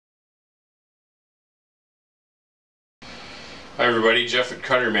Hi everybody, Jeff at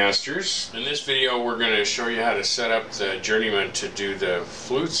Cuttermasters. In this video we're going to show you how to set up the Journeyman to do the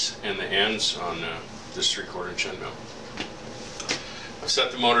flutes and the ends on this 3/4 inch end mill. I've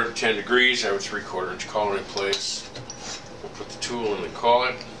set the motor to 10 degrees. I have a 3/4 inch collar in place. We'll put the tool in the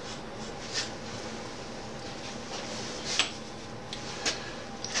collet.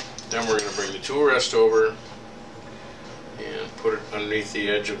 Then we're going to bring the tool rest over and put it underneath the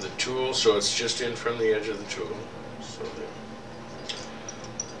edge of the tool so it's just in from the edge of the tool.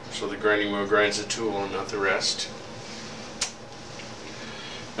 So the grinding wheel grinds the tool and not the rest.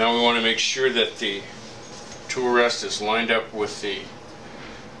 Now we want to make sure that the tool rest is lined up with the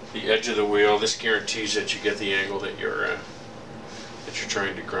edge of the wheel. This guarantees that you get the angle that you're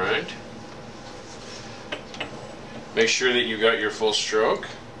trying to grind. Make sure that you got your full stroke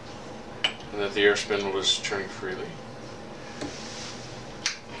and that the air spindle is turning freely.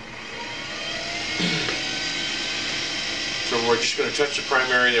 So we're just going to touch the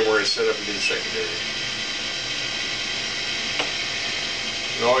primary, then we're going to set up and do the secondary.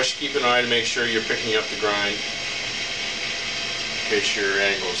 And always keep an eye to make sure you're picking up the grind in case your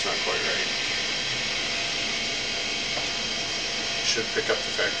angle is not quite right. You should pick up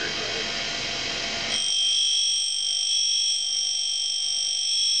the factory grind.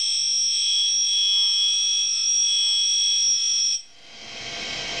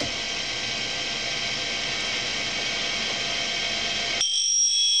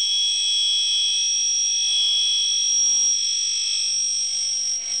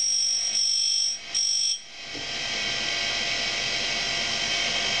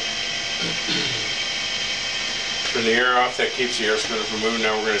 Turn the air off, that keeps the air spindle from moving.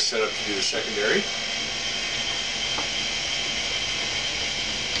 Now we're going to set up to do the secondary.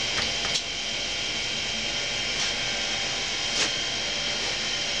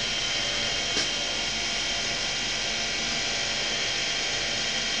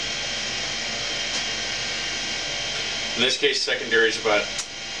 In this case, secondary is about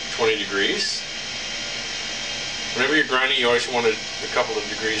 20 degrees. Whenever you're grinding, you always want a couple of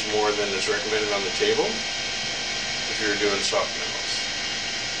degrees more than is recommended on the table if you're doing soft metals.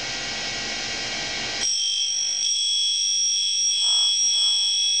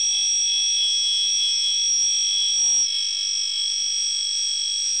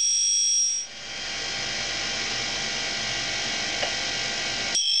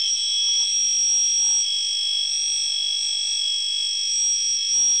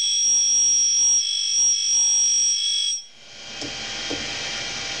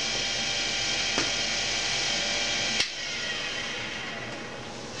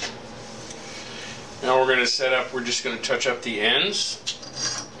 Now we're going to set up, we're just going to touch up the ends.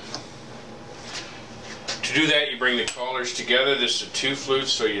 To do that, you bring the collars together. This is 2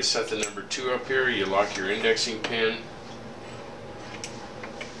 flutes, so you set the number 2 up here, you lock your indexing pin,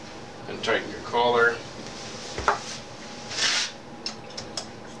 and tighten your collar.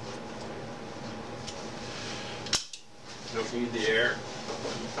 Don't need the air.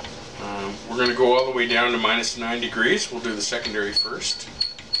 We're going to go all the way down to -9 degrees. We'll do the secondary first,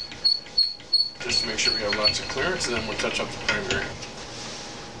 just to make sure we have lots of clearance, and then we'll touch up the primary.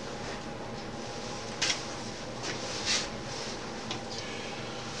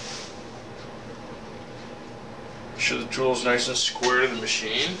 Make sure the tool is nice and square to the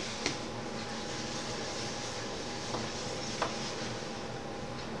machine.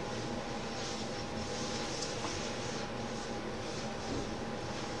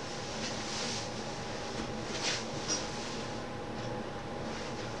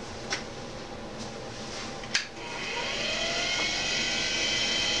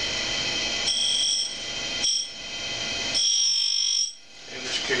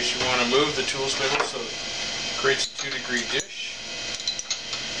 In case you want to move the tool spindle so it creates a 2-degree dish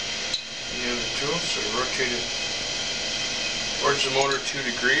in the end of the tool, so rotate it towards the motor 2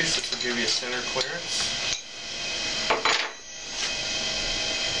 degrees. This will give you a center clearance.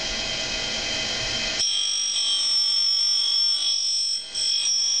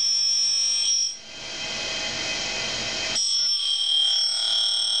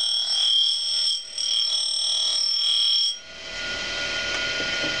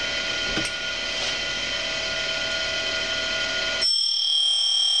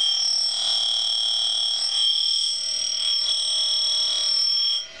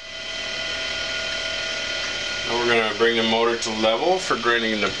 Now we're going to bring the motor to level for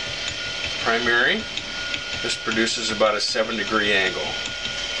grinding the primary. This produces about a 7-degree angle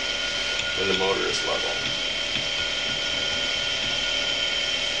when the motor is level.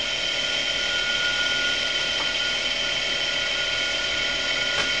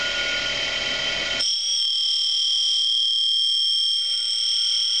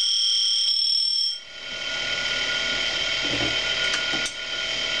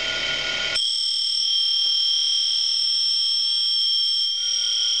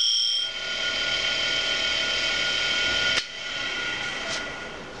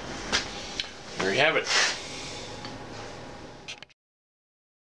 there you have it.